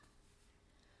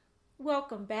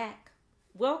Welcome back.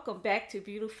 Welcome back to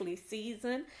Beautifully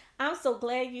Seasoned. I'm so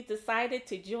glad you decided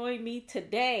to join me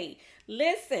today.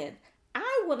 Listen,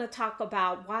 I want to talk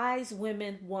about wise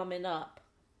women woman up.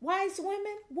 Wise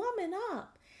women woman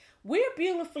up. We're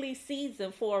beautifully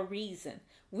seasoned for a reason.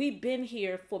 We've been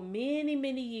here for many,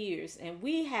 many years and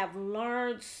we have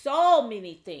learned so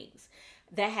many things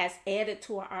that has added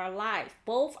to our life,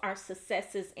 both our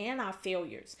successes and our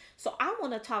failures. So I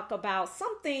want to talk about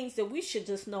some things that we should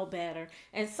just know better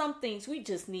and some things we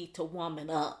just need to woman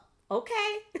up.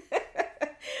 Okay?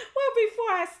 Well, before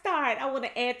I start, I want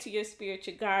to add to your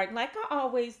spiritual garden, like I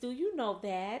always do. You know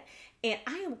that. And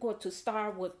I am going to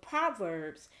start with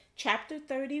Proverbs chapter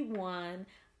 31,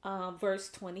 verse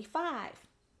 25.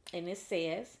 And it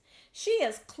says, she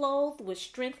is clothed with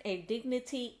strength and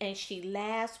dignity, and she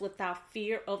laughs without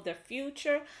fear of the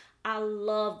future. I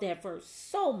love that verse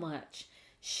so much.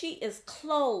 She is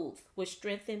clothed with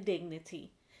strength and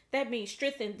dignity. That means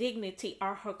strength and dignity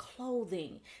are her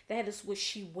clothing. That is what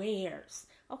she wears.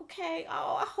 Okay.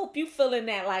 Oh, I hope you feeling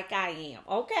that like I am.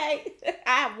 Okay.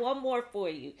 I have one more for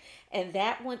you. And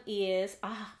that one is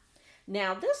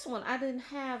now this one I didn't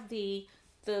have the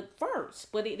verse,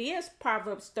 but it is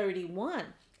Proverbs 31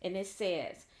 and it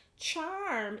says,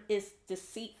 charm is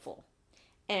deceitful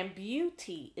and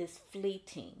beauty is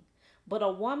fleeting, but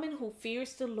a woman who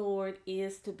fears the Lord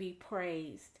is to be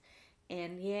praised.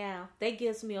 And yeah, that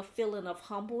gives me a feeling of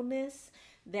humbleness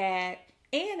that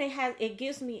and it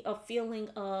gives me a feeling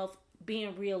of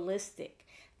being realistic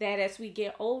that as we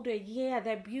get older, yeah,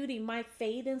 that beauty might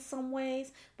fade in some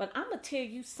ways, but I'm going to tell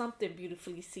you something,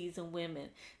 beautifully seasoned women,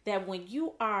 that when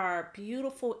you are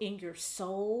beautiful in your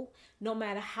soul, no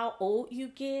matter how old you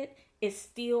get, it's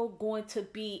still going to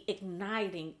be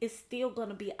igniting. It's still going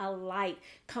to be a light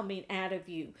coming out of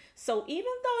you. So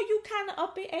even though you kind of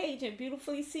up in age and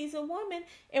beautifully seasoned woman,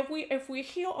 if we're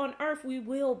here on earth, we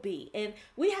will be. And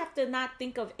we have to not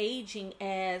think of aging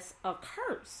as a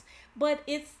curse, but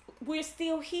we're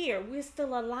still here. We're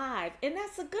still alive. And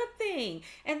that's a good thing.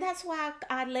 And that's why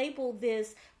I label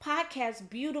this podcast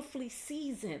beautifully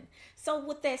seasoned. So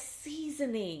with that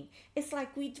seasoning, it's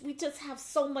like we just have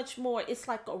so much more. It's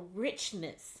like a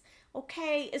richness.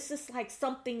 Okay? It's just like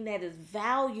something that is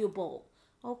valuable.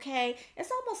 Okay? It's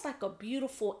almost like a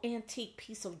beautiful antique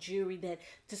piece of jewelry that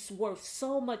just worth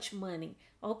so much money.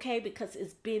 Okay? Because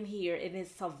it's been here and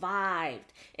it's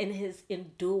survived and has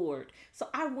endured. So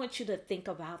I want you to think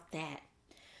about that.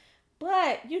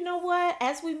 But you know what?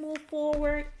 As we move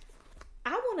forward,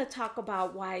 I want to talk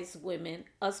about wise women,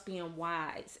 us being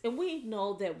wise. And we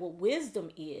know that what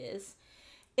wisdom is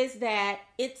that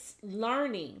it's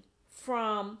learning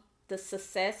from the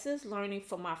successes, learning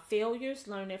from our failures,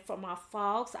 learning from our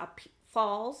falls,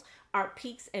 our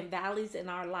peaks and valleys in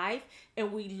our life,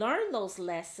 and we learn those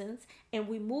lessons and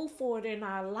we move forward in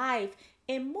our life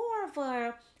in more of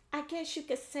a, I guess you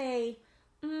could say,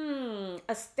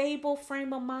 a stable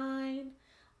frame of mind,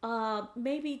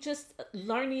 maybe just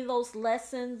learning those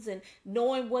lessons and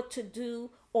knowing what to do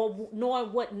or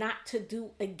knowing what not to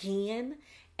do again.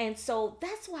 And so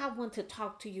that's why I want to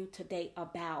talk to you today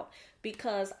about,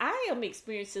 because I am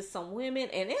experiencing some women,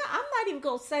 and I'm not even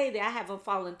going to say that I haven't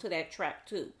fallen into that trap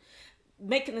too,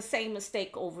 making the same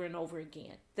mistake over and over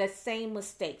again. That same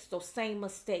mistakes, those same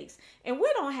mistakes. And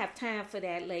we don't have time for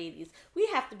that, ladies. We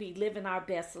have to be living our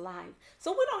best life.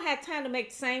 So we don't have time to make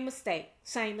the same mistake,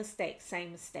 same mistake,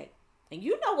 same mistake. And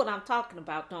you know what I'm talking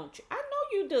about, don't you? I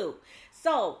know you do.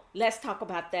 So let's talk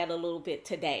about that a little bit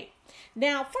today.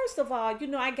 Now, first of all,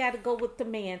 I got to go with the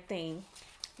man thing.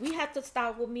 We have to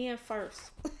start with men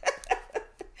first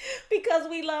because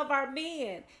we love our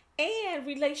men. And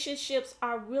relationships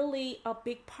are really a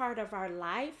big part of our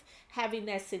life, having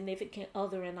that significant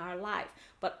other in our life.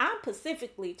 But I'm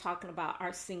specifically talking about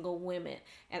our single women.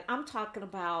 And I'm talking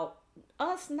about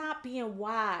us not being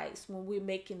wise when we're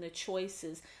making the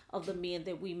choices of the men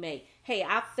that we make. Hey,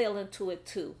 I fell into it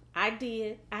too. I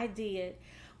did.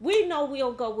 We know we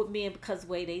don't go with men because of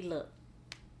the way they look.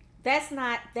 That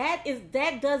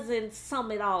doesn't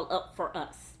sum it all up for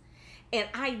us. And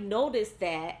I noticed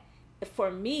that for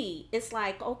me, it's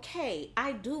like, okay,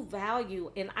 I do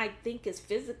value and I think it's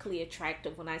physically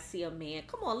attractive when I see a man.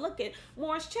 Come on, look at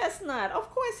Morris Chestnut. Of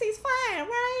course, he's fine,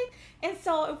 right? And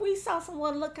so if we saw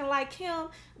someone looking like him,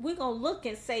 we're going to look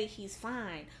and say he's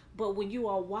fine. But when you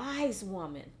are a wise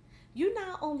woman, you're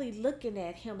not only looking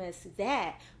at him as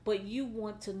that, but you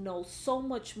want to know so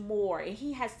much more. And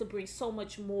he has to bring so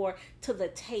much more to the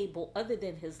table other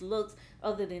than his looks,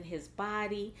 other than his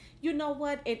body. You know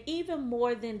what? And even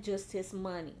more than just his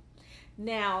money.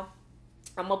 Now,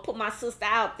 I'm going to put my sister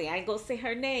out there. I ain't going to say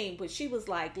her name, but she was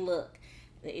like, look,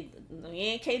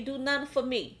 You can't do nothing for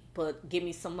me, but give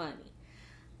me some money.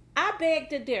 I beg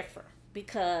to differ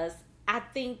because I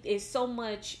think it's so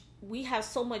much, we have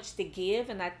so much to give,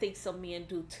 and I think some men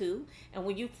do too. And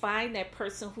when you find that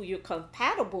person who you're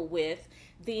compatible with,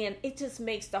 then it just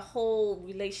makes the whole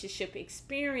relationship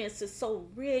experience is so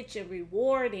rich and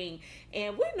rewarding.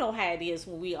 And we know how it is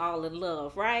when we all in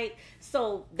love, right?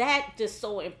 So that just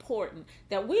so important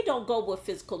that we don't go with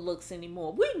physical looks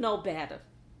anymore. We know better.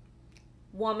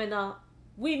 Woman up.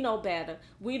 We know better.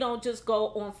 We don't just go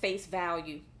on face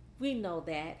value. We know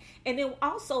that. And then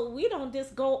also, we don't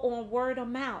just go on word of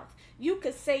mouth. You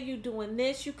could say you're doing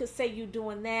this, you could say you're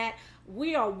doing that.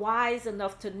 We are wise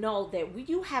enough to know that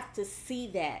you have to see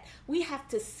that. We have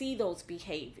to see those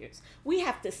behaviors. We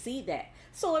have to see that.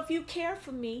 So if you care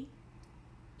for me,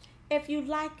 if you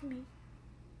like me,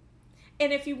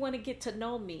 and if you want to get to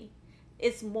know me,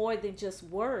 it's more than just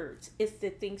words. It's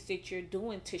the things that you're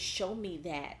doing to show me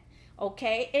that.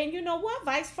 Okay? And you know what?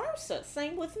 Vice versa.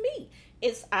 Same with me.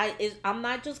 I'm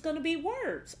not just gonna be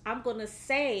words. I'm gonna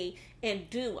say and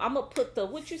do. I'm gonna put the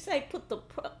what you say. Put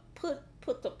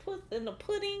in the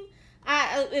pudding.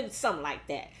 It's something like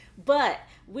that. But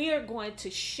we are going to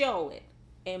show it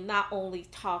and not only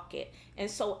talk it.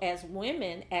 And so, as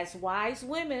women, as wise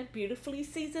women, beautifully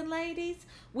seasoned ladies,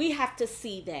 we have to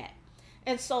see that.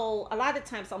 And so a lot of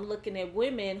times I'm looking at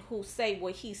women who say,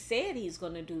 well, he said he's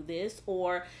going to do this,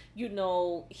 or,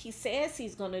 he says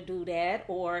he's going to do that,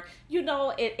 or,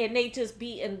 and they just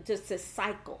be in just this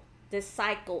cycle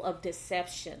of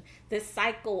deception, this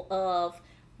cycle of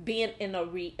being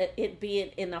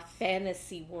being in a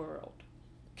fantasy world.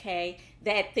 Okay.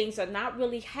 That things are not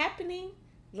really happening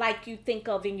like you think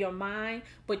of in your mind,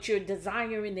 but you're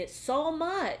desiring it so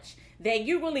much that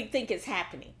you really think it's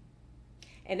happening.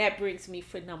 And that brings me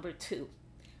for number 2.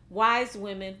 Wise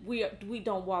women, we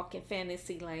don't walk in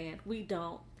fantasy land. We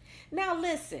don't. Now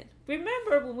listen,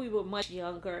 remember when we were much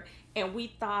younger and we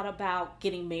thought about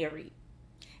getting married.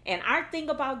 And our thing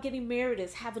about getting married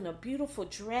is having a beautiful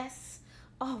dress.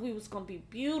 Oh, we was going to be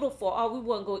beautiful. Oh, we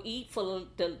weren't going to eat for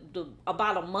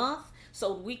about a month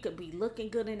so we could be looking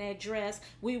good in that dress.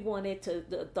 We wanted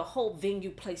the whole venue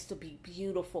place to be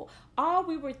beautiful. All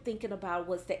we were thinking about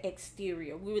was the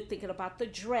exterior. We were thinking about the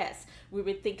dress. We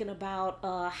were thinking about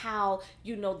how,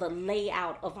 the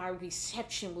layout of our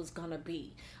reception was going to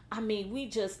be. I mean,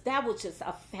 that was just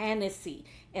a fantasy.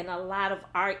 And a lot of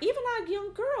even our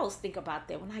young girls think about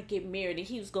that. When I get married, and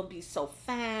he was going to be so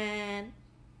fine,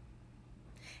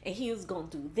 and he was going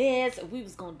to do this, and we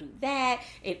was going to do that,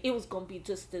 and it was going to be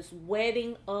just this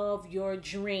wedding of your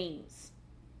dreams.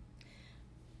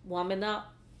 Woman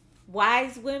up.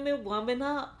 Wise women, woman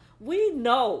up. We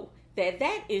know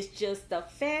that is just a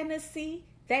fantasy.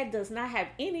 That does not have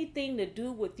anything to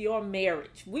do with your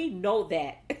marriage. We know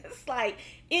that. It's like,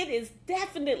 it is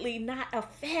definitely not a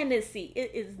fantasy.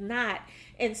 It is not.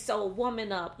 And so,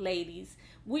 woman up, ladies.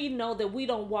 We know that we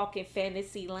don't walk in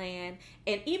fantasy land.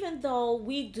 And even though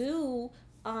we do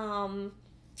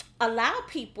allow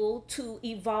people to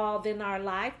evolve in our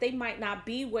life, they might not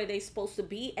be where they're supposed to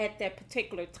be at that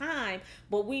particular time,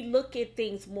 but we look at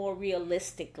things more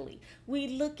realistically. We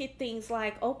look at things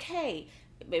like, okay,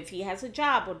 if he has a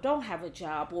job or don't have a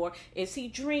job, or is he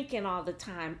drinking all the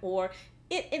time, or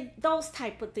those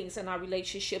type of things in our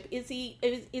relationship. Is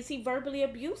he verbally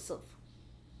abusive?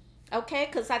 Okay,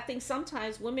 because I think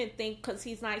sometimes women think because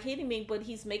he's not hitting me, but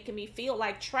he's making me feel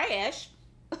like trash,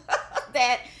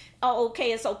 that, oh,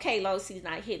 okay, it's okay as long as he's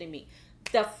not hitting me.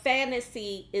 The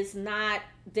fantasy is not,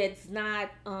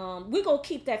 we're going to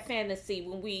keep that fantasy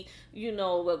when we,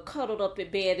 we're cuddled up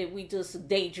in bed and we just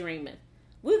daydreaming.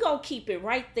 We're going to keep it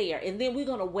right there. And then we're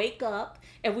going to wake up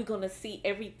and we're going to see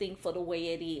everything for the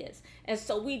way it is. And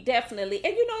so we definitely,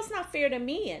 and it's not fair to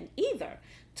men either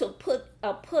to put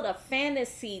a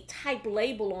fantasy type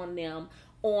label on them,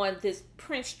 on this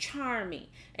Prince Charming.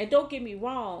 And don't get me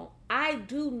wrong, I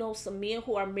do know some men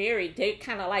who are married, they're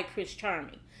kind of like Prince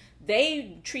Charming.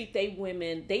 They treat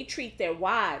their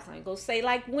wives, I ain't gonna say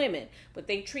like women, but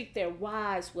they treat their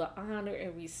wives with honor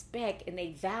and respect, and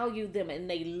they value them and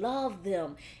they love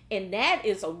them. And that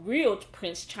is a real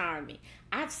Prince Charming.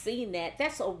 I've seen that.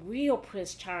 That's a real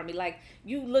Prince Charming. Like,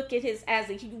 you look at his eyes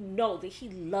and you know that he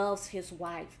loves his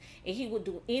wife and he would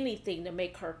do anything to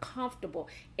make her comfortable.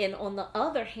 And on the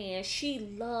other hand, she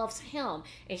loves him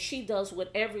and she does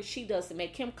whatever she does to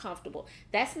make him comfortable.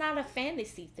 That's not a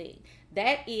fantasy thing.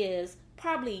 That is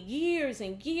probably years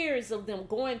and years of them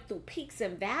going through peaks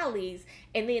and valleys,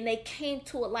 and then they came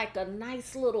to it like a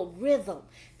nice little rhythm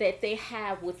that they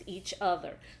have with each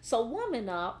other. So woman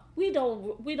up, we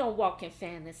don't walk in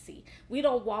fantasy. We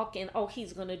don't walk in, oh,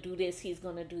 he's gonna do this, he's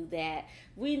gonna do that.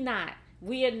 We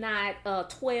are not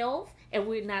 12, and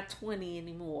we're not 20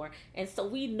 anymore. And so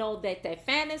we know that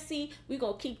fantasy, we're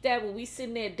going to keep that when we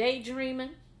sitting there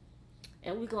daydreaming.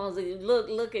 And we're going to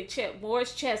look at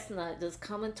Morris Chestnut just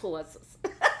coming towards us.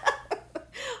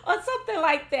 Or something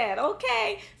like that,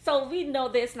 okay? So we know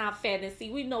that's not fantasy.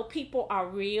 We know people are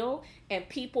real, and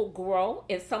people grow,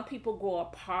 and some people grow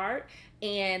apart.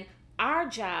 And our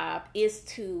job is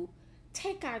to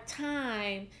take our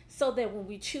time so that when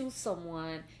we choose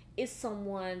someone, it's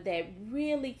someone that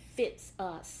really fits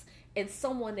us and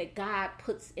someone that God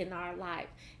puts in our life.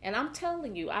 And I'm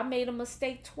telling you, I made a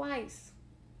mistake twice.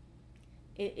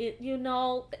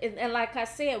 And like I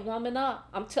said, woman up.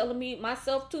 I'm telling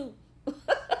myself too.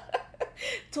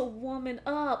 To woman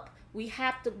up, we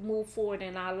have to move forward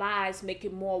in our lives,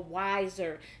 making more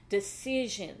wiser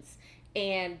decisions.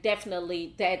 And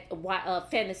definitely that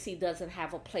fantasy doesn't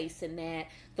have a place in that.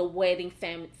 The wedding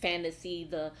fantasy,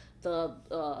 the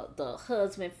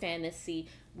husband fantasy.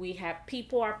 We have,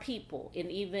 people are people,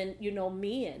 and even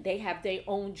men, they have their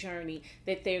own journey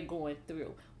that they're going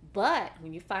through. But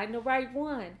when you find the right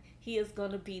one, he is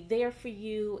going to be there for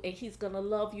you, and he's going to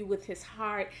love you with his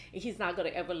heart, and he's not going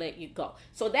to ever let you go.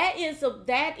 So that is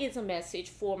a message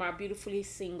for my beautifully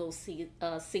single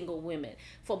women.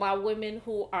 For my women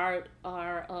who are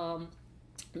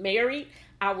married,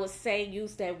 I would say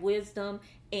use that wisdom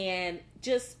and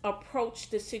just approach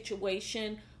the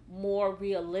situation more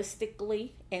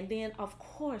realistically. And then of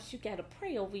course you got to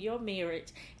pray over your marriage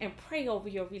and pray over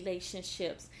your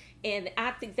relationships. And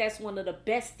I think that's one of the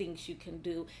best things you can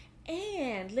do.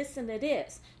 And listen to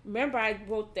this. Remember, I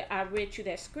read you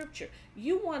that scripture.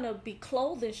 You want to be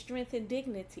clothed in strength and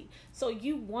dignity. So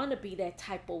you want to be that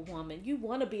type of woman. You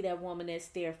want to be that woman that's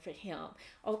there for him.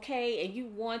 Okay? And you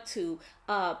want to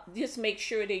just make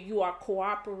sure that you are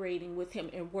cooperating with him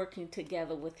and working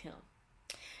together with him.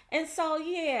 And so,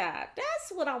 yeah,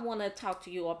 that's what I want to talk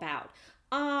to you about.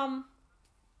 I'm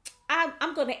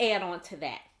going to add on to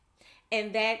that.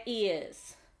 And that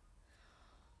is,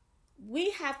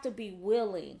 we have to be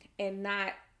willing and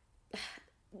not,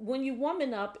 when you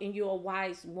woman up and you're a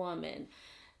wise woman,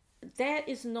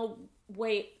 there's no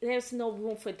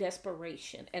room for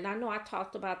desperation. And I know I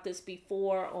talked about this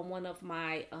before on one of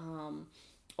my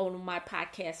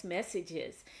podcast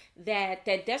messages, that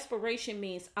desperation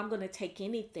means I'm going to take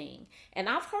anything. And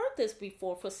I've heard this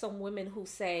before for some women who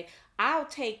say, I'll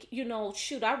take,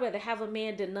 I'd rather have a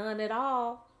man than none at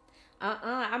all.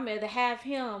 I'd rather have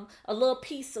him a little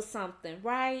piece of something,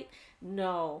 right?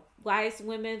 No, wise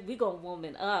women, we gonna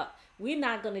woman up. We're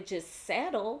not gonna just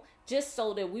settle just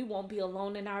so that we won't be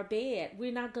alone in our bed.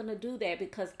 We're not gonna do that,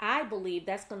 because I believe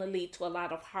that's gonna lead to a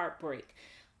lot of heartbreak.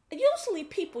 Usually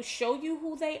people show you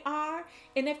who they are,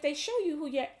 and if they show you who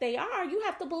they are, you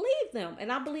have to believe them.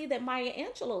 And I believe that Maya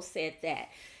Angelou said that.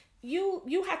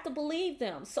 You have to believe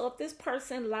them. So if this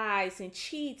person lies and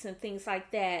cheats and things like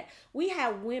that, we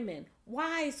have women,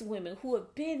 wise women who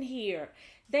have been here.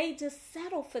 They just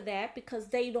settle for that because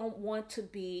they don't want to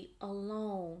be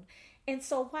alone. And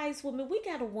so wise women, we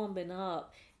got to woman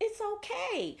up. It's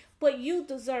okay, but you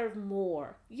deserve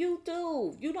more. You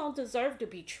do. You don't deserve to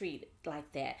be treated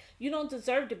like that. You don't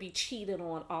deserve to be cheated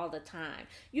on all the time.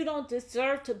 You don't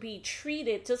deserve to be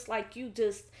treated just like you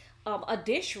just a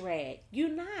dish rag.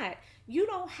 You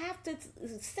don't have to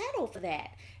settle for that.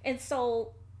 And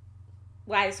so,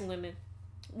 wise women,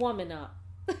 woman up.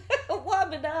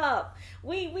 Woman up.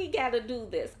 We gotta do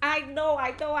this. I know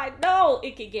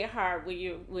it can get hard when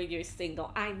you're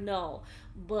single. I know.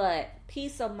 But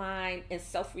peace of mind and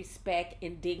self-respect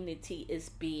and dignity is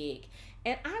big.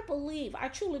 And I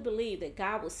truly believe that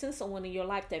God will send someone in your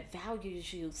life that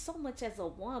values you so much as a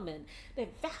woman, that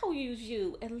values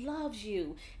you and loves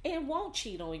you and won't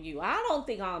cheat on you. I don't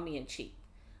think all men cheat.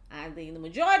 I think the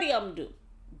majority of them do.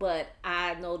 But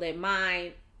I know that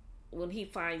mine, when he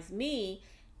finds me,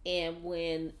 and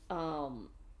when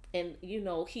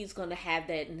he's going to have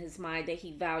that in his mind that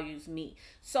he values me.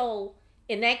 So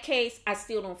in that case, I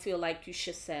still don't feel like you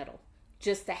should settle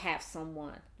just to have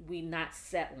someone. We not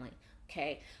settling.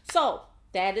 Okay, so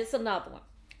that is another one.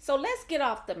 So let's get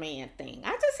off the man thing.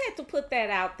 I just had to put that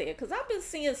out there because I've been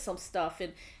seeing some stuff,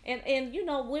 and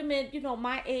women,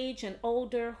 my age and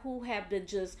older, who have been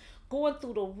just going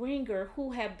through the ringer,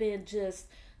 who have been just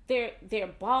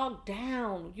they're bogged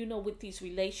down, with these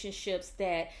relationships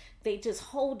that they just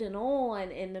holding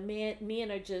on, and the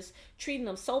men are just treating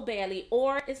them so badly.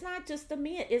 Or it's not just the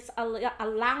men, it's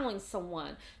allowing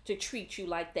someone to treat you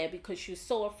like that because you're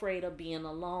so afraid of being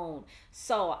alone.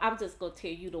 So I'm just gonna tell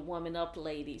you to woman up,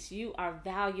 ladies. You are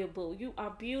valuable, you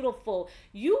are beautiful,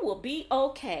 you will be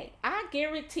okay. I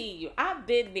guarantee you, I've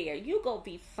been there. You gonna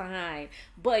be fine.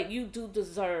 But you do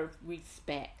deserve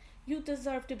respect. You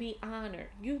deserve to be honored.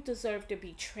 You deserve to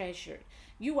be treasured.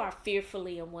 You are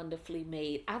fearfully and wonderfully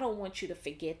made. I don't want you to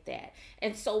forget that.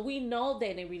 And so we know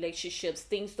that in relationships,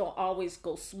 things don't always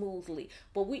go smoothly.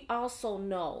 But we also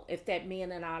know if that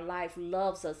man in our life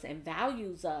loves us and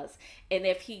values us, and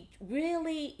if he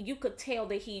really, you could tell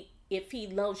that if he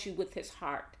loves you with his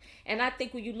heart. And I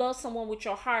think when you love someone with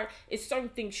your heart, it's certain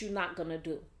things you're not going to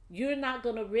do. You're not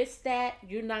going to risk that.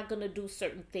 You're not going to do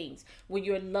certain things when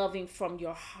you're loving from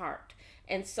your heart.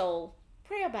 And so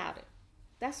pray about it.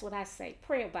 That's what I say.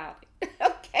 Pray about it.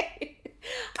 Okay.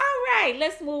 All right.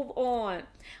 Let's move on.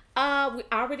 We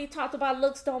already talked about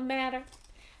looks don't matter.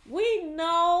 We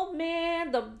know,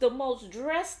 man, the most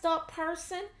dressed up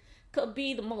person could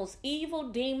be the most evil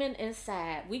demon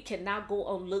inside. We cannot go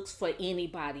on looks for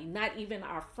anybody, not even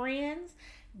our friends.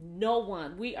 No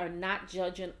one. We are not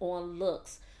judging on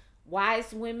looks.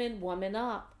 Wise women, woman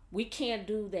up. We can't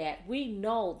do that. We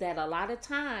know that a lot of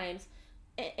times,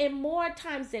 and more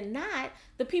times than not,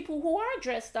 the people who are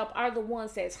dressed up are the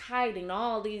ones that's hiding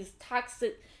all these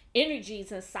toxic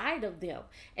energies inside of them.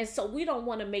 And so we don't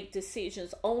want to make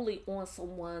decisions only on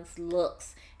someone's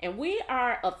looks. And we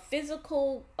are a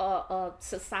physical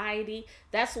society.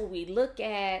 That's what we look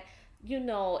at.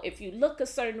 If you look a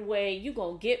certain way, you're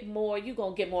going to get more. You're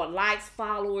going to get more likes,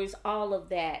 followers, all of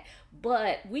that.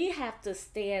 But we have to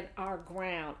stand our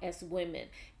ground as women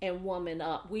and woman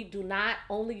up. We do not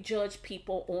only judge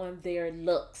people on their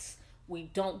looks. We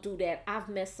don't do that. I've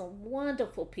met some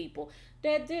wonderful people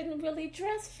that didn't really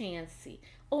dress fancy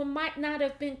or might not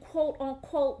have been quote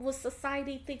unquote what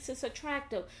society thinks is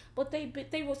attractive, but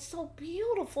they were so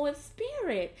beautiful in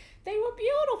spirit. They were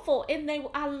beautiful, and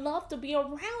I love to be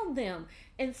around them.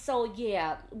 And so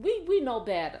yeah, we know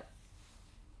better.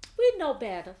 We know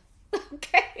better.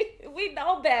 Okay, we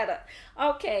know better.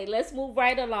 Okay, let's move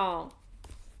right along.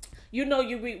 You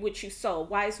reap what you sow.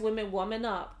 Wise women, woman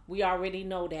up. We already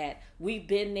know that. We've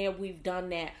been there. We've done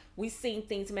that. We've seen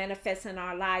things manifest in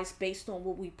our lives based on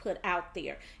what we put out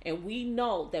there. And we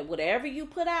know that whatever you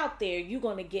put out there, you're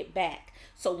going to get back.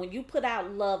 So when you put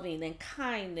out loving and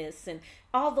kindness and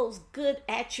all those good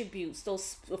attributes,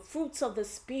 those fruits of the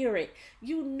spirit,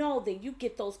 you know that you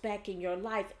get those back in your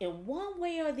life in one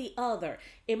way or the other.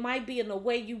 It might be in a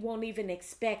way you won't even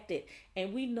expect it.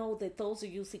 And we know that those are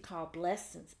usually called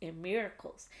blessings and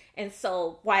miracles. And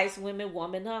so, wise women,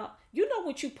 woman up. You know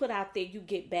what you put out there, you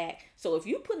get back. So if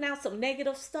you putting out some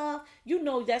negative stuff, you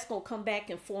know that's going to come back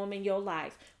and form in your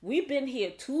life. We've been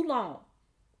here too long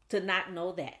to not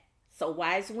know that. So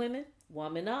wise women,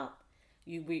 woman up.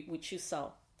 You reap what you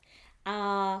sow.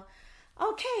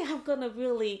 Okay, I'm going to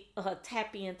really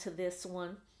tap into this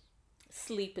one.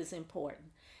 Sleep is important.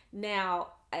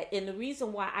 Now, and the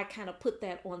reason why I kind of put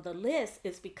that on the list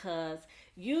is because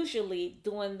usually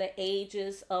during the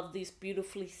ages of this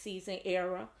beautifully seasoned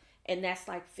era, and that's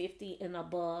like 50 and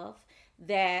above,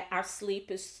 that our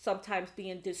sleep is sometimes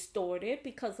being distorted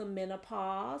because of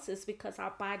menopause. It's because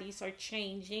our bodies are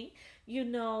changing,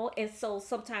 and so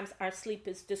sometimes our sleep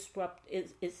is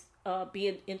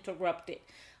being interrupted.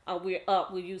 We're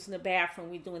up, we're using the bathroom,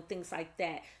 we're doing things like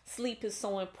that. Sleep is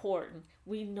so important.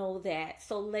 We know that.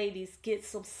 So ladies, get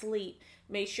some sleep.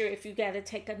 Make sure if you got to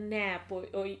take a nap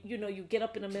or you get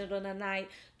up in the middle of the night,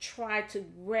 try to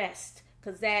rest.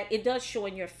 Because that, it does show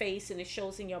in your face and it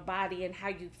shows in your body and how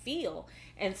you feel.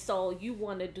 And so you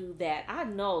want to do that. I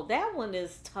know that one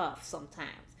is tough sometimes.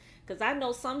 Because I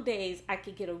know some days I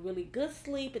could get a really good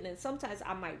sleep, and then sometimes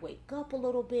I might wake up a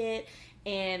little bit.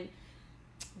 And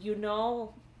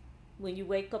when you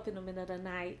wake up in the middle of the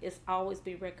night, it's always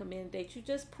been recommended that you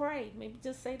just pray. Maybe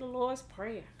just say the Lord's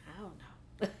Prayer. I don't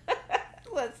know.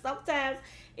 But sometimes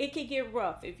it can get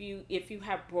rough if you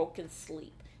have broken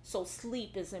sleep. So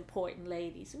sleep is important,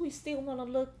 ladies. We still want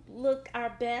to look our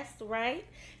best, right?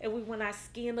 And we want our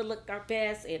skin to look our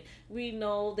best, and we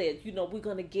know that we're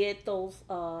gonna get those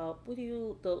I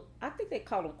think they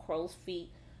call them crow's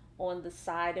feet on the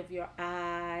side of your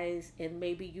eyes, and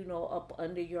maybe up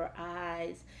under your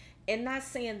eyes. And not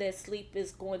saying that sleep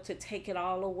is going to take it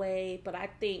all away, but I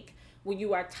think when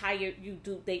you are tired, you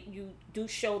do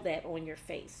show that on your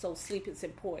face. So sleep is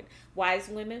important. Wise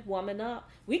women, woman up.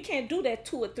 We can't do that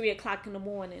 2 or 3 o'clock in the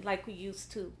morning like we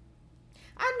used to.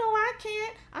 I know I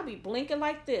can't. I'll be blinking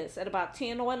like this at about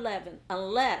 10 or 11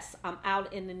 unless I'm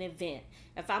out in an event.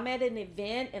 If I'm at an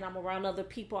event and I'm around other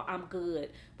people, I'm good.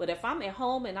 But if I'm at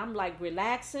home and I'm like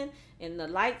relaxing and the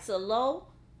lights are low,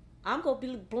 I'm going to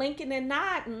be blinking and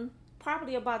nodding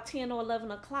probably about 10 or 11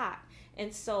 o'clock.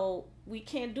 And so we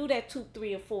can't do that 2,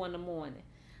 3, or 4 in the morning.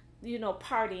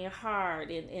 Partying hard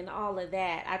and all of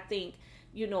that. I think,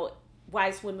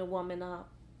 wise women, woman up,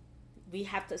 we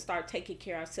have to start taking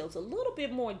care of ourselves a little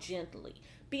bit more gently,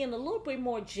 being a little bit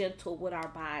more gentle with our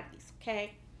bodies.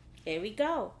 Okay, there we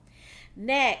go.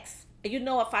 Next,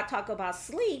 if I talk about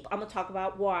sleep, I'm going to talk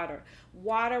about water.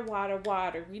 Water, water,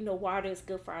 water. Water is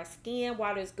good for our skin.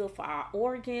 Water is good for our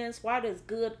organs. Water is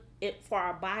good for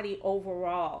our body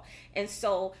overall. And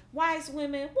so, wise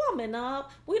women, woman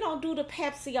up. We don't do the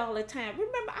Pepsi all the time.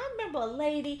 I remember a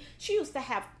lady, she used to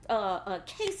have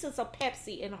cases of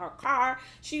Pepsi in her car.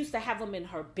 She used to have them in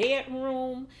her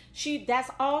bedroom. That's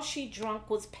all she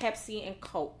drank was Pepsi and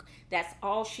Coke. That's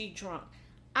all she drank.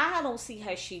 I don't see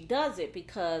how she does it,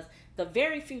 because the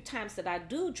very few times that I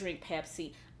do drink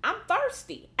Pepsi, I'm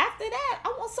thirsty. After that, I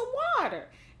want some water.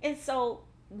 And so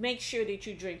make sure that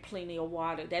you drink plenty of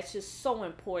water. That's just so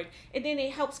important. And then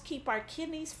it helps keep our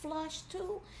kidneys flushed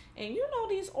too. And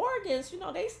these organs,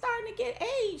 they starting to get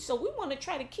aged. So we want to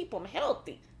try to keep them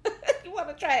healthy. You want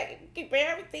to try to keep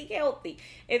everything healthy.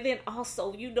 And then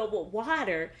also, with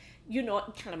water,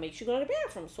 it kind of makes you go to the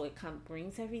bathroom. So it kind of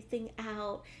brings everything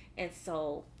out. And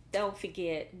so don't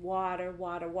forget water,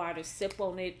 water, water. Sip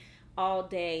on it all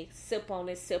day. Sip on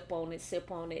it, sip on it,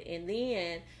 sip on it. And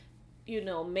then,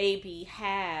 maybe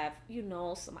have,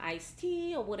 some iced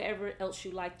tea or whatever else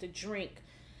you like to drink,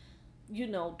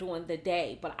 during the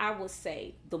day. But I would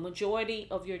say the majority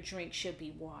of your drink should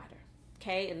be water.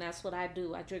 Okay? And that's what I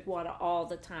do. I drink water all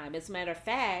the time. As a matter of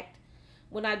fact,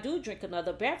 when I do drink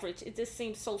another beverage, it just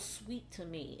seems so sweet to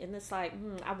me. And it's like,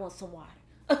 I want some water.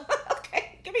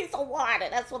 Okay, give me some water.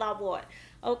 That's what I want.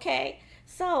 Okay,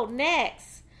 so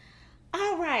next.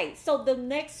 All right, so the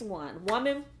next one,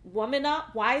 woman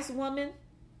up, wise woman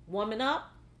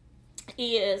up,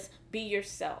 is be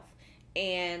yourself.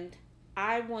 And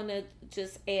I want to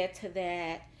just add to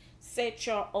that, set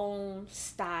your own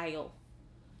style.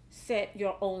 Set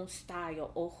your own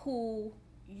style, or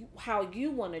how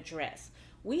you want to dress.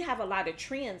 We have a lot of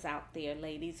trends out there,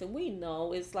 ladies, and we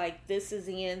know it's like this is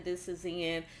in, this is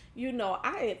in.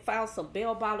 I had found some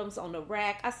bell bottoms on the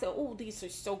rack. I said, oh, these are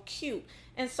so cute.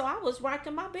 And so I was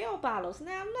rocking my bell bottoms.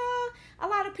 Now, no, a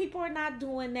lot of people are not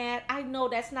doing that. I know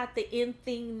that's not the in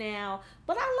thing now,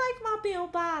 but I like my bell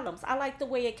bottoms. I like the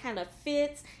way it kind of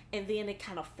fits, and then it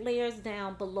kind of flares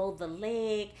down below the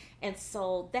leg. And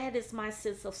so that is my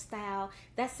sense of style.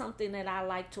 That's something that I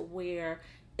like to wear.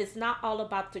 It's not all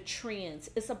about the trends.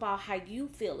 It's about how you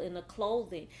feel in the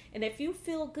clothing. And if you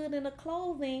feel good in the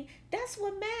clothing, that's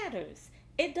what matters.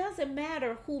 It doesn't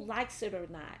matter who likes it or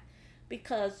not.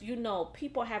 Because,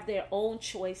 people have their own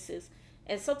choices.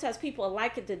 And sometimes people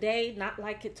like it today, not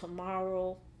like it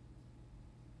tomorrow.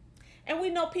 And we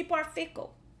know people are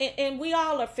fickle. And we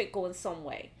all are fickle in some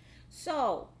way.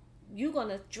 So, you're going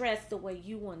to dress the way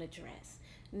you want to dress.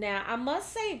 Now, I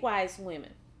must say, wise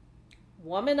women,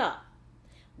 woman up.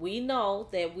 We know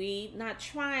that we not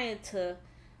trying to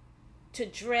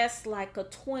dress like a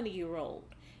 20-year-old.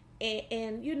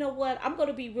 And you know what? I'm going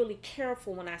to be really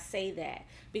careful when I say that,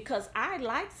 because I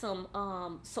like some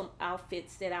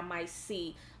outfits that I might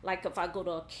see, like if I go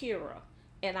to Akira,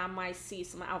 and I might see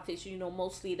some outfits,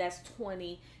 mostly that's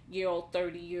 20-year-old,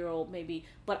 30-year-old maybe,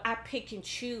 but I pick and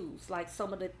choose like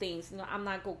some of the things. I'm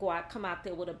not going to come out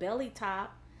there with a belly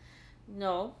top.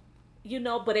 No.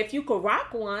 But if you could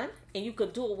rock one and you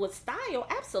could do it with style,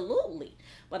 absolutely.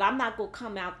 But I'm not going to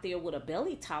come out there with a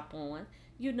belly top on,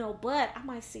 but I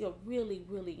might see a really,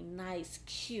 really nice,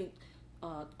 cute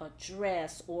a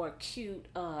dress or a cute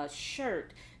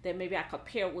shirt that maybe I could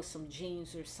pair with some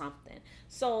jeans or something.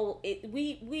 So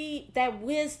we that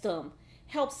wisdom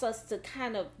helps us to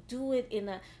kind of do it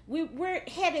we're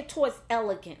headed towards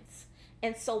elegance.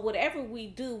 And so whatever we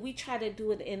do, we try to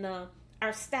do it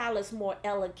our style is more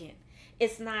elegant.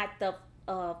 It's not the,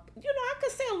 I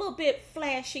could say a little bit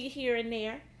flashy here and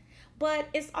there, but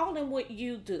it's all in what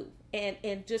you do.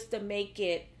 And just to make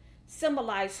it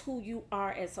symbolize who you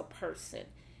are as a person,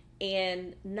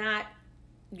 and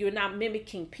you're not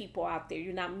mimicking people out there.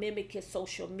 You're not mimicking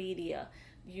social media.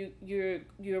 You're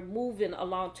moving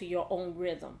along to your own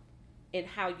rhythm and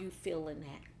how you feel in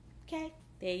that. Okay,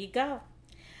 there you go.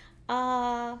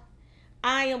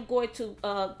 I am going to,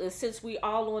 since we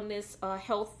all on this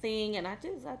health thing, and I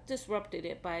disrupted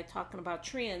it by talking about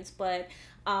trends, but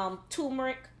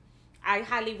turmeric, I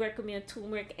highly recommend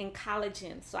turmeric and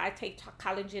collagen. So I take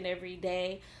collagen every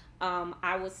day.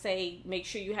 I would say make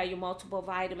sure you have your multiple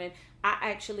vitamin. I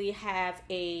actually have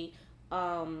a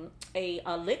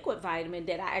liquid vitamin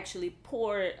that I actually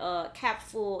pour a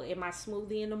capsule in my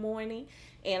smoothie in the morning.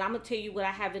 And I'm gonna tell you what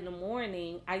I have in the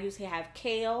morning. I usually have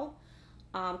kale,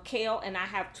 and I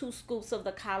have 2 scoops of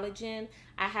the collagen.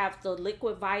 I have the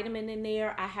liquid vitamin in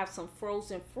there. I have some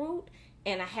frozen fruit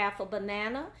and a half a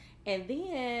banana, and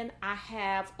then I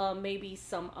have maybe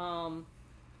some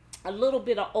a little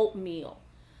bit of oatmeal,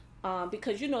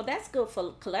 because that's good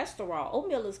for cholesterol.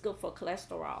 Oatmeal is good for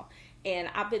cholesterol, and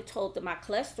I've been told that my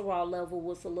cholesterol level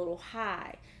was a little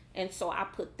high, and so I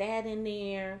put that in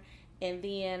there, and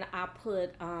then I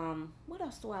put what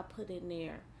else do I put in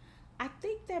there? I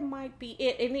think that might be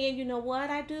it. And then you know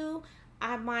what I do?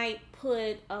 I might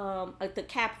put the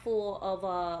cap full of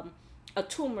a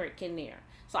turmeric in there.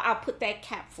 So I'll put that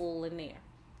cap full in there.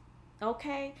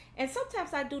 Okay, and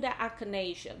sometimes I do that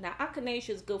echinacea. Now, echinacea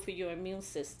is good for your immune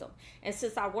system, and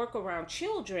since I work around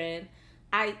children,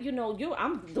 I'm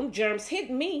them germs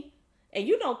hitting me, and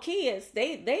kids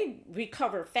they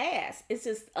recover fast. It's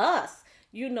just us,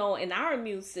 in our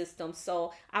immune system.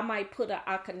 So I might put a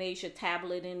echinacea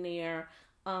tablet in there,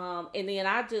 and then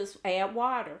I just add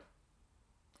water,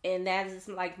 and that is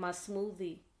like my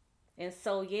smoothie. And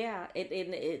so yeah,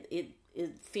 it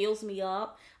fills me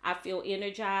up. I feel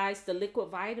energized. The liquid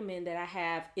vitamin that I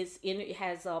have it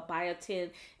has a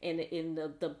biotin and in the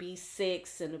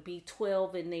B6 and the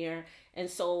B12 in there, and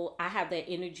so I have that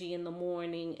energy in the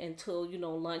morning until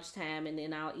lunchtime, and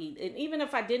then I'll eat. And even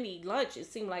if I didn't eat lunch, it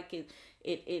seemed like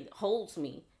it holds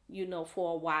me,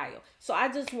 for a while. So I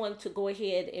just wanted to go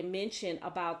ahead and mention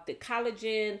about the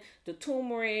collagen, the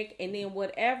turmeric, and then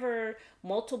whatever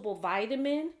multiple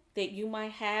vitamin that you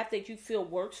might have that you feel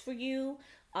works for you,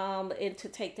 and to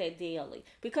take that daily.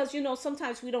 Because,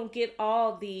 sometimes we don't get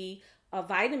all the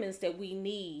vitamins that we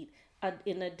need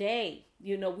in a day.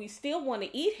 We still want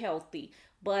to eat healthy,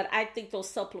 but I think those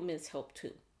supplements help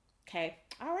too. Okay.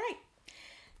 All right.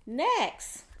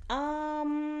 Next,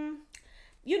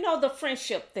 the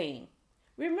friendship thing.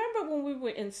 Remember when we were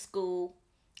in school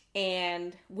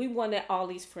and we wanted all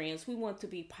these friends? We wanted to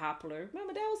be popular.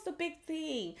 Remember, that was the big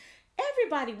thing.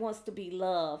 Everybody wants to be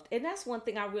loved. And that's one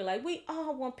thing I realized. We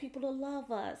all want people to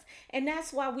love us. And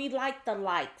that's why we like the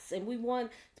likes. And we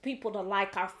want people to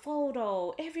like our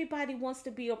photo. Everybody wants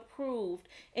to be approved.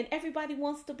 And everybody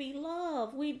wants to be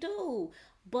loved. We do.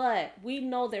 But we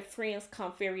know that friends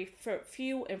come very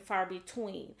few and far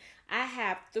between. I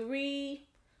have three.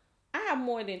 I have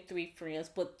more than 3 friends,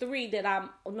 but three that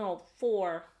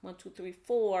four,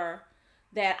 4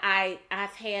 that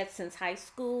I've had since high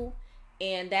school,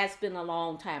 and that's been a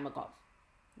long time ago.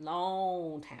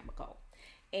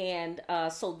 And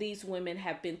so these women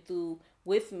have been through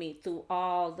with me through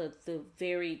all the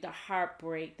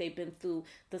heartbreak. They've been through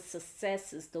the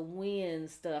successes, the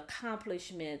wins, the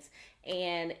accomplishments,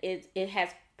 and it has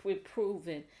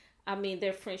proven. I mean,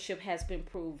 their friendship has been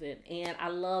proven, and I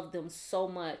love them so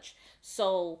much.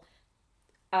 So,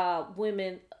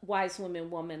 women, wise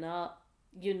women, woman up.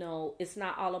 It's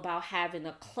not all about having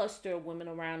a cluster of women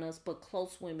around us, but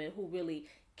close women who really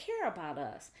care about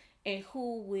us and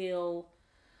who will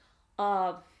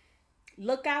uh,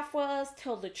 look out for us,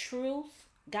 tell the truth,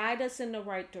 guide us in the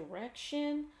right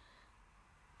direction.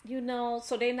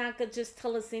 So they're not gonna just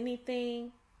tell us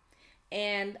anything.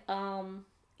 And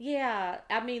yeah,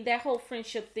 I mean, that whole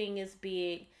friendship thing is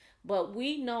big, but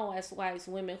we know as wise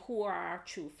women who are our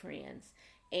true friends.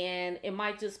 And it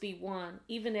might just be one.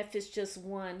 Even if it's just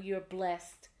one, you're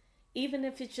blessed. Even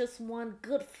if it's just one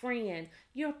good friend,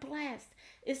 you're blessed.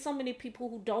 It's so many people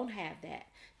who don't have that.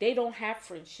 They don't have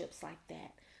friendships like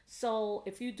that. So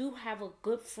if you do have a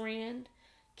good friend,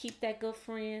 keep that good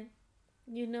friend.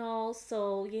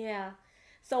 So yeah.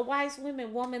 So wise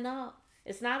women, woman up.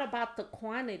 It's not about the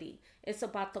quantity. It's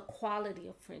about the quality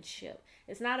of friendship.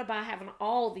 It's not about having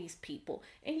all these people.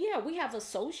 And yeah, we have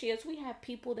associates. We have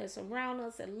people that's around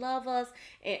us and love us,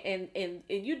 and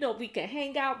we can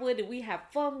hang out with and we have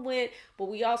fun with. But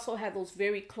we also have those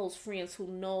very close friends who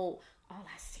know all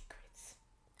our secrets.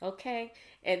 Okay?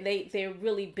 And they've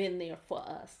really been there for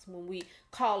us when we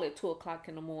call at 2 o'clock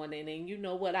in the morning. And you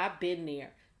know what? I've been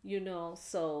there.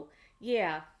 So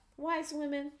yeah. Wise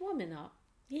women, woman up.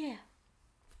 Yeah.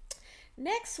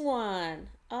 Next one.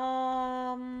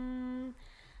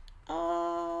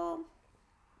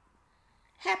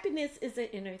 Happiness is an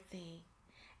inner thing.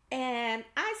 And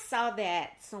I saw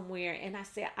that somewhere and I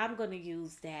said, I'm going to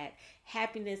use that.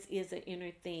 Happiness is an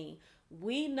inner thing.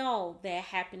 We know that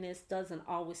happiness doesn't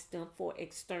always stem for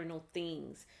external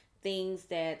things. things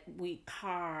that we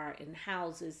car and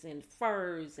houses and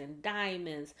furs and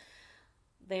diamonds.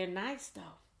 They're nice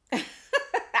though.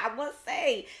 I must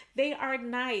say they are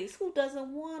nice. Who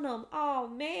doesn't want them? Oh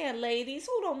man, ladies,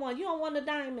 who don't want? You don't want a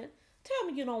diamond? Tell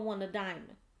me you don't want a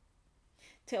diamond.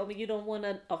 Tell me you don't want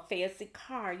a fancy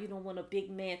car. You don't want a big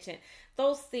mansion.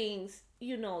 Those things,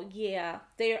 yeah,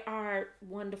 there are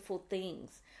wonderful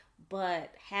things,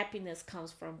 but happiness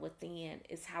comes from within.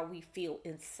 It's how we feel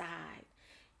inside.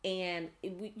 And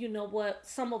you know what?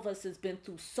 Some of us has been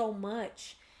through so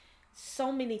much,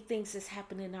 so many things that's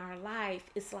happened in our life.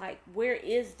 It's like, where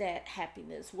is that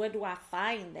happiness? Where do I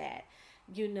find that?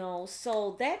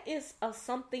 So that is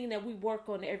something that we work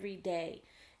on every day.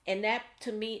 And that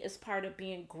to me is part of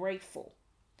being grateful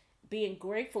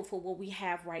for what we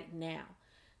have right now.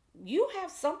 You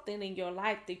have something in your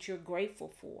life that you're grateful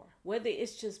for, whether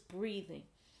it's just breathing.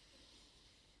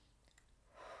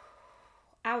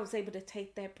 I was able to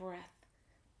take that breath.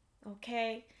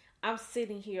 Okay? I'm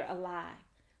sitting here alive.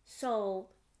 So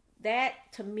that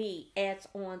to me adds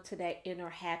on to that inner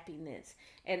happiness.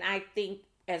 And I think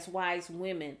as wise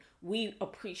women, we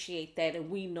appreciate that and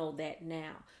we know that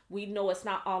now. We know it's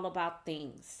not all about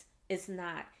things. It's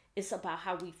not. It's about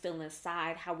how we feel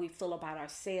inside, how we feel about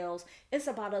ourselves. It's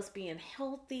about us being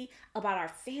healthy, about our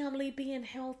family being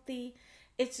healthy.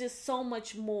 It's just so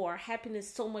much more.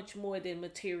 Happiness so much more than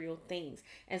material things.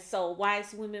 And so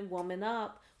wise women, woman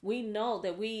up, we know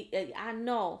that I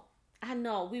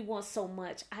know we want so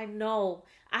much. I know.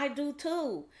 I do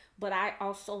too. But I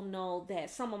also know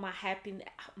that some of my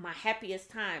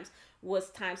happiest times was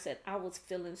times that I was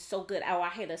feeling so good. Or I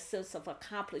had a sense of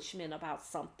accomplishment about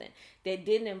something that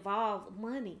didn't involve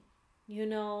money.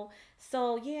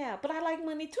 So yeah, but I like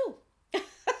money too.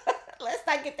 Let's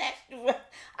not get that.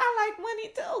 I like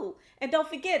money too. And don't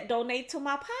forget, donate to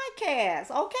my podcast,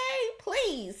 okay?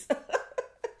 Please.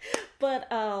 But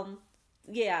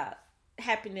yeah,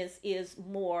 happiness is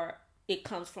more, it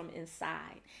comes from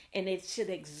inside and it should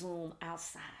exude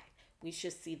outside. We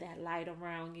should see that light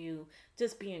around you.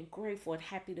 Just being grateful and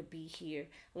happy to be here.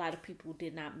 A lot of people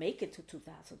did not make it to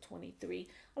 2023.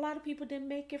 A lot of people didn't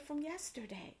make it from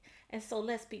yesterday. And so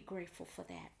let's be grateful for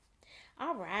that.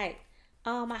 All right.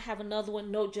 I have another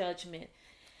one, no judgment.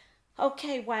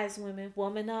 Okay, wise women,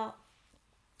 woman up.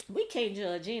 We can't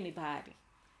judge anybody.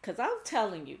 Because I'm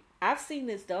telling you, I've seen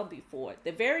this done before.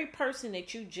 The very person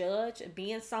that you judge and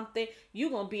being something,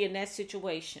 you're going to be in that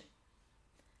situation.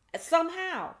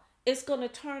 Somehow, it's going to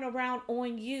turn around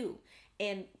on you.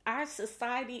 And our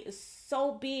society is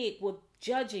so big with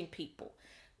judging people.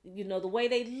 The way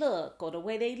they look or the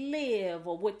way they live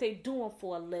or what they're doing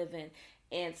for a living.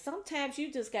 And sometimes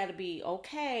you just got to be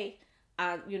okay.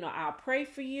 I'll pray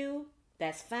for you.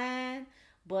 That's fine.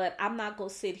 But I'm not going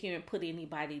to sit here and put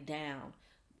anybody down.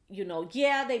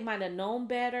 Yeah, they might have known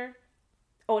better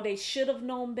or they should have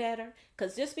known better.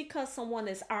 Because just because someone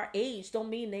is our age don't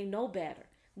mean they know better.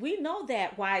 We know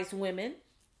that, wise women,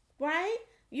 right?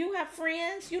 You have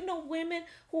friends, women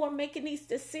who are making these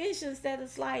decisions that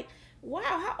it's like, wow,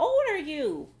 how old are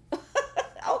you?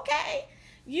 Okay.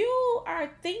 You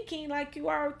are thinking like you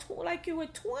were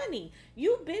 20.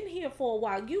 You've been here for a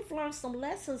while. You've learned some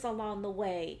lessons along the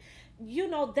way.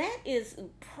 That is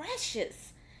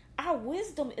precious. Our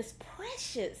wisdom is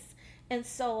precious. And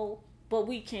so, but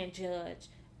we can't judge.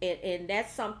 And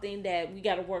that's something that we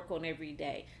got to work on every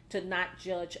day, to not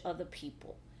judge other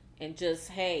people. And just,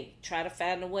 hey, try to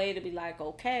find a way to be like,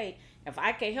 okay, if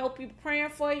I can help you praying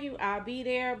for you, I'll be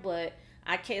there. But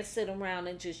I can't sit around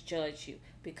and just judge you.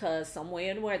 Because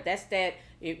somewhere in the world, that's that,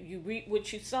 if you reap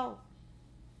what you sow.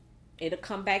 It'll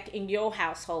come back in your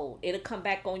household. It'll come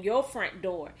back on your front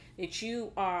door that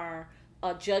you are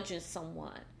judging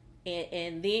someone.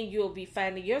 And then you'll be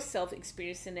finding yourself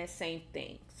experiencing that same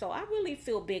thing. So I really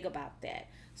feel big about that.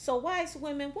 So wise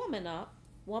women, woman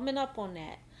up on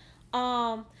that.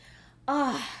 Um,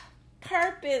 uh,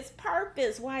 purpose.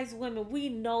 Wise women, we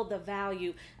know the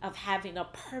value of having a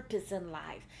purpose in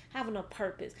life. Having a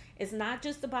purpose. It's not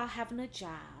just about having a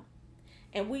job.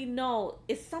 And we know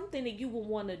it's something that you will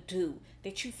want to do,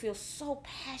 that you feel so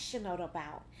passionate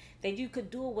about, that you could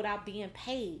do it without being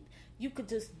paid. You could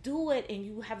just do it and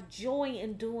you have joy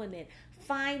in doing it.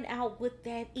 Find out what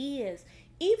that is.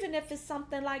 Even if it's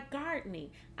something like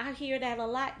gardening. I hear that a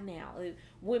lot now.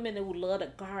 Women who love to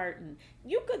garden.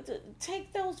 You could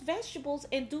take those vegetables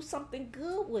and do something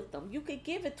good with them. You could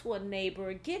give it to a neighbor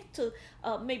or give to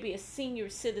maybe a senior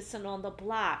citizen on the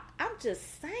block. I'm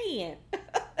just saying.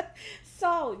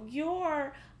 So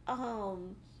your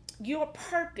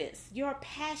purpose, your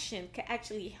passion can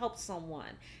actually help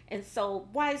someone. And so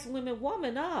wise women,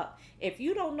 woman up. If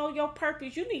you don't know your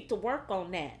purpose, you need to work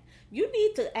on that. You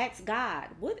need to ask God,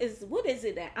 what is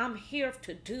it that I'm here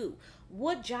to do?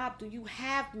 What job do you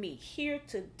have me here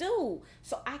to do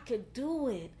so I could do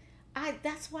it?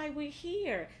 That's why we're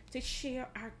here, to share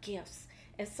our gifts.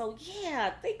 And so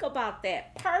yeah, think about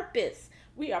that. Purpose.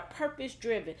 We are purpose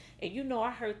driven. And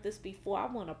I heard this before. I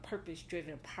want a purpose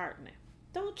driven partner.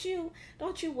 Don't you?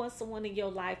 Don't you want someone in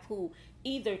your life who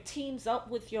either teams up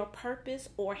with your purpose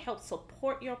or helps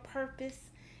support your purpose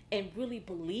and really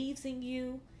believes in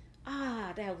you?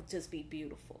 Ah, that would just be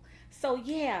beautiful. So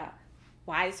yeah,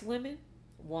 wise women,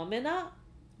 woman up,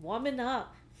 woman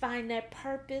up. Find that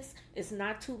purpose. It's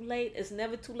not too late. It's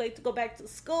never too late to go back to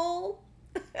school.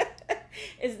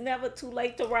 It's never too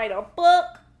late to write a book.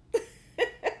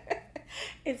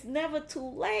 It's never too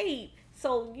late.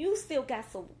 So you still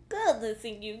got some goodness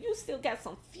in you. You still got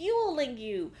some fuel in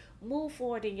you. Move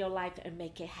forward in your life and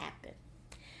make it happen.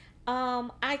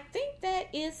 I think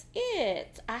that is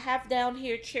it. I have down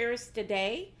here cherish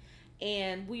today,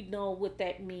 and we know what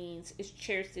that means. It's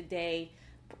cherish the day,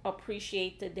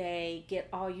 appreciate the day, get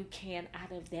all you can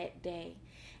out of that day.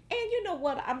 And you know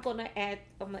what? I'm gonna add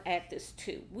this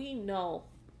too. We know,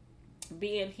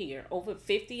 being here over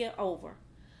 50 and over,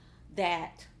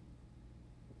 that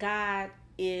God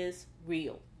is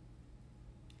real.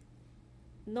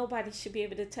 Nobody should be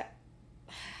able to tell.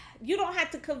 You don't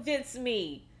have to convince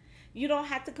me. You don't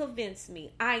have to convince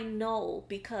me. I know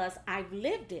because I've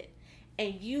lived it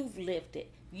and you've lived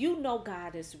it. You know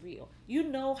God is real. You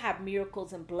know how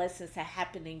miracles and blessings have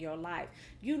happened in your life.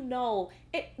 You know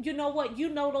it. You know what? You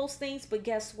know those things, but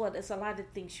guess what? There's a lot of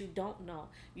things you don't know.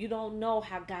 You don't know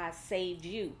how God saved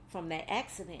you from that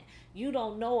accident. You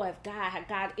don't know if God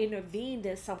intervened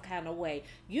in some kind of way.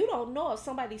 You don't know if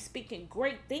somebody's speaking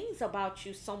great things about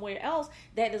you somewhere else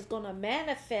that is going to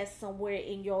manifest somewhere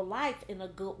in your life in a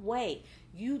good way.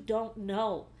 You don't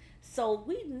know. So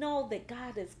we know that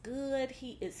God is good.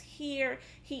 He is here.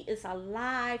 He is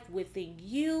alive within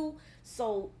you.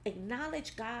 So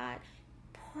acknowledge God.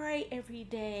 Pray every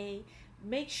day.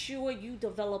 Make sure you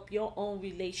develop your own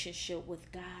relationship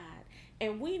with God.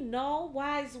 And we know,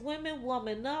 wise women,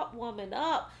 woman up, woman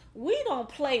up. We don't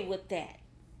play with that.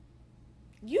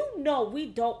 You know we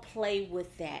don't play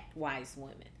with that, wise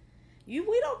women.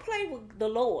 We don't play with the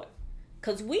Lord.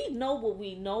 Because we know what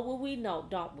we know,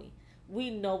 don't we? We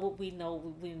know what we know,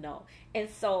 what we know. And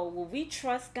so when we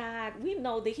trust God, we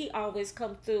know that He always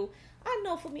come through. I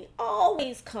know for me,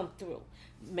 always come through.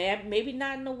 Maybe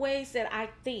not in the ways that I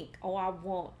think or I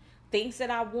want. Things that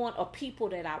I want or people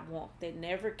that I want that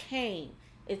never came.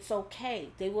 It's okay.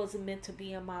 They wasn't meant to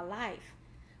be in my life.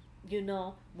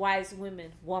 Wise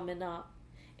women, woman up.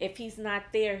 If He's not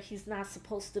there, He's not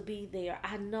supposed to be there.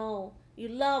 I know you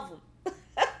love Him.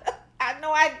 I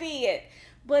know I did.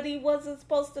 But He wasn't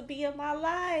supposed to be in my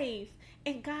life.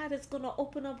 And God is going to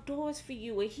open up doors for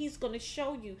you. And He's going to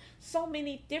show you so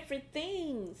many different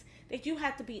things that you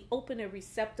have to be open and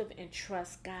receptive and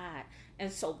trust God.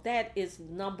 And so that is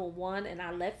number one. And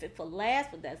I left it for last,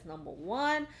 but that's number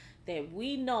one. That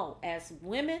we know as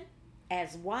women,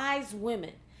 as wise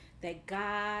women, that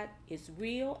God is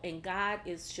real and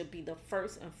should be the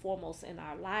first and foremost in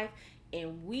our life.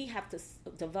 And we have to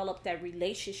develop that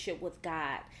relationship with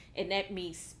God. And that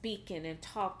means speaking and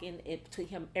talking to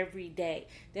Him every day.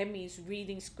 That means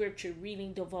reading scripture,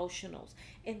 reading devotionals.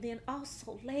 And then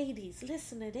also, ladies,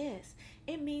 listen to this.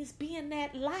 It means being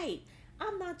that light.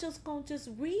 I'm not just going to just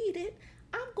read it.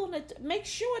 I'm going to make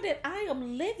sure that I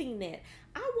am living it.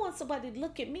 I want somebody to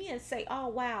look at me and say, oh,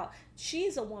 wow,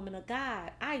 she's a woman of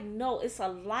God. I know it's a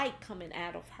light coming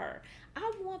out of her.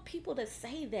 I want people to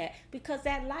say that because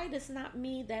that light is not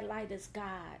me. That light is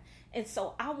God. And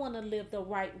so I want to live the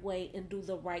right way and do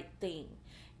the right thing.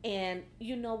 And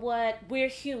you know what? We're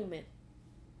human.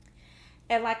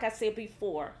 And like I said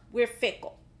before, we're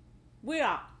fickle. We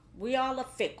are. We all are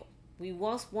fickle. We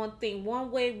want one thing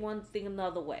one way, one thing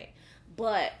another way.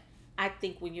 But I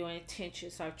think when your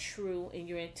intentions are true and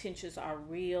your intentions are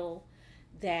real,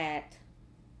 that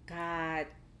God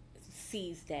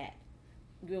sees that.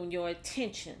 Your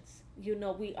intentions.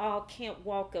 We all can't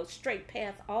walk a straight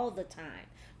path all the time.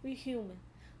 We're human.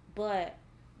 But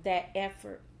that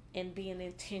effort and being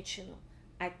intentional,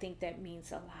 I think that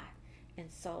means a lot.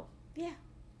 And so, yeah,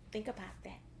 think about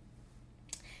that.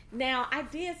 Now, I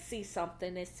did see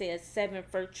something that says 7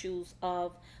 virtues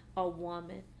of a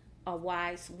woman, a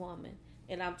wise woman.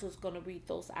 And I'm just going to read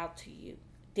those out to you.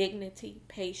 Dignity,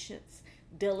 patience,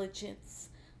 diligence,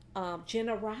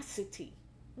 generosity,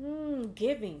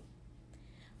 giving,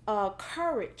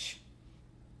 courage.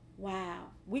 Wow.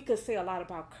 We could say a lot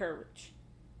about courage.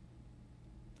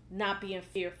 Not being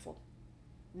fearful.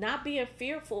 Not being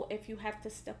fearful if you have to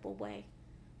step away.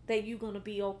 that you're going to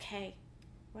be okay,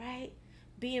 right?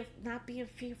 Being not being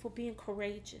fearful, being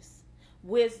courageous.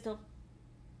 Wisdom,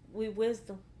 we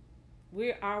wisdom.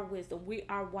 We are wisdom. We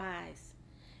are wise.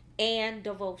 And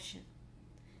devotion.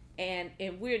 And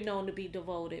we're known to be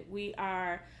devoted. We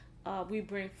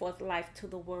bring forth life to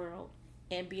the world,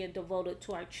 and being devoted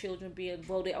to our children, being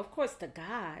devoted, of course, to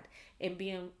God, and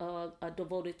being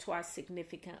devoted to our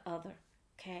significant other.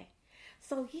 Okay,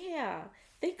 so yeah,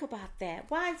 think about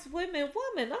that. Wise women,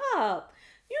 woman up.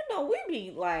 You know, we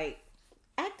be like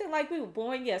acting like we were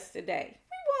born yesterday.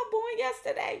 We weren't born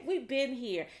yesterday. We've been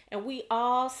here, and we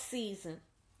all seasoned.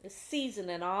 It's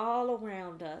seasoning all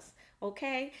around us.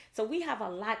 Okay? So we have a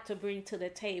lot to bring to the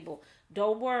table.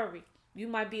 Don't worry. You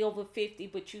might be over 50,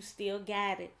 but you still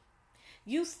got it.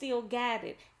 You still got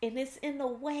it. And it's in a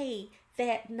way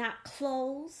that not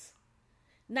clothes,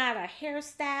 not a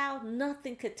hairstyle,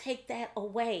 nothing could take that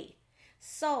away.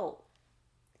 So,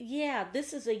 yeah,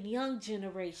 this is a young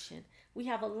generation. We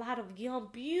have a lot of young,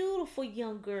 beautiful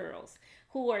young girls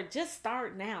who are just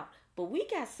starting out. But we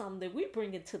got something that we're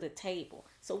bringing to the table.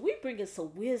 So we're bringing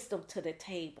some wisdom to the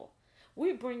table.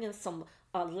 We're bringing some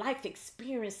life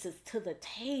experiences to the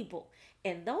table.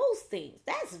 And those things,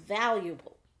 that's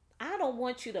valuable. I don't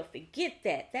want you to forget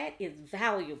that. That is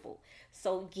valuable.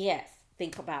 So, yes,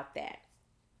 think about that.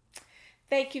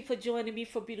 Thank you for joining me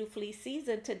for Beautifully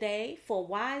Seasoned today for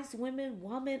Wise Women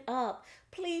Woman Up.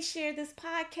 Please share this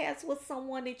podcast with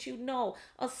someone that you know,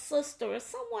 a sister or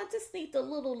someone just needs a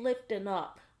little lifting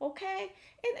up, okay?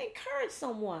 And encourage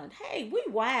someone. Hey, we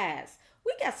wise.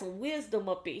 We got some wisdom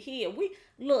up in here. We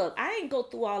look, I ain't go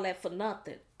through all that for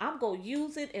nothing. I'm going to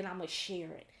use it and I'm going to share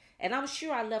it. And I'm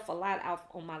sure I left a lot out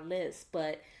on my list,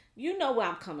 but you know where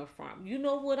I'm coming from. You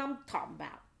know what I'm talking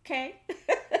about, okay?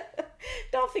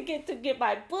 Don't forget to get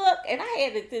my book. And I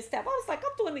had it this time. I was like,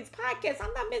 I'm doing these podcasts.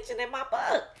 I'm not mentioning my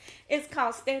book. It's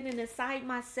called Standing Inside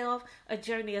Myself, A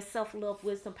Journey of Self-Love,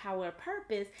 Wisdom, Power, and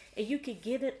Purpose. And you can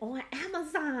get it on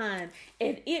Amazon.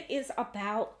 And it is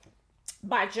about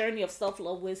my journey of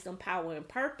self-love, wisdom, power, and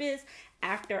purpose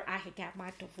after I had got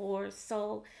my divorce.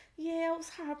 So yeah, it was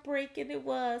heartbreaking. It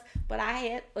was, but I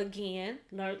had again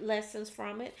learned lessons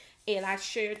from it, and I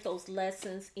shared those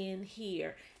lessons in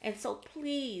here. And so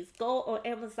please go on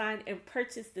Amazon and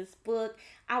purchase this book.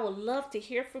 I would love to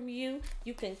hear from you.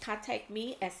 You can contact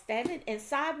me at standing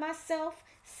inside myself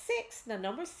 6 the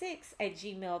number 6 at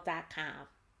gmail.com.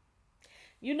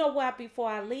 You know what? Before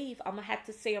I leave, I'm going to have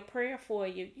to say a prayer for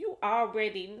you. You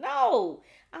already know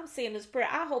I'm saying this prayer.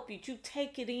 I hope that you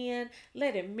take it in.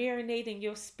 Let it marinate in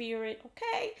your spirit.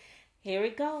 Okay? Here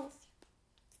it goes.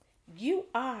 You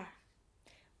are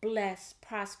blessed,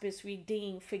 prosperous,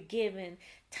 redeemed, forgiven,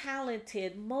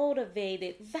 talented,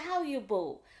 motivated,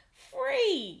 valuable,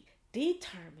 free,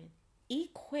 determined,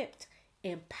 equipped,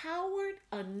 empowered,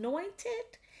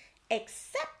 anointed,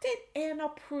 accepted, and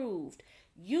approved.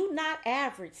 You not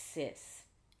average, sis,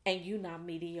 and you not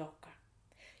mediocre.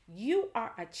 You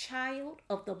are a child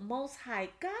of the Most High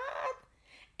God,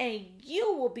 and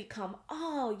you will become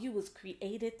all you was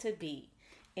created to be.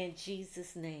 In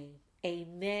Jesus' name,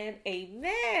 amen,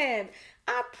 amen.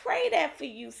 I pray that for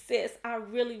you, sis. I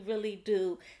really, really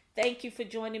do. Thank you for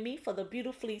joining me for the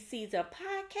Beautifully Seasoned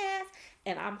podcast,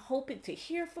 and I'm hoping to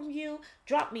hear from you.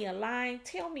 Drop me a line.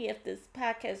 Tell me if this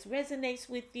podcast resonates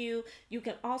with you. You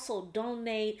can also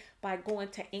donate by going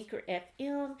to Anchor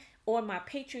FM or my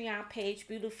Patreon page,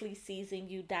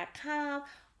 beautifullyseasonedyou.com.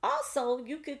 Also,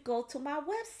 you could go to my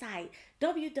website,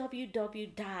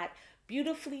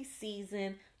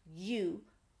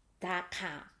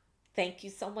 www.beautifullyseasonedyou.com. Thank you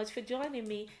so much for joining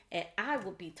me, and I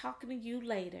will be talking to you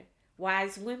later.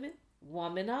 Wise women,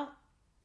 woman up.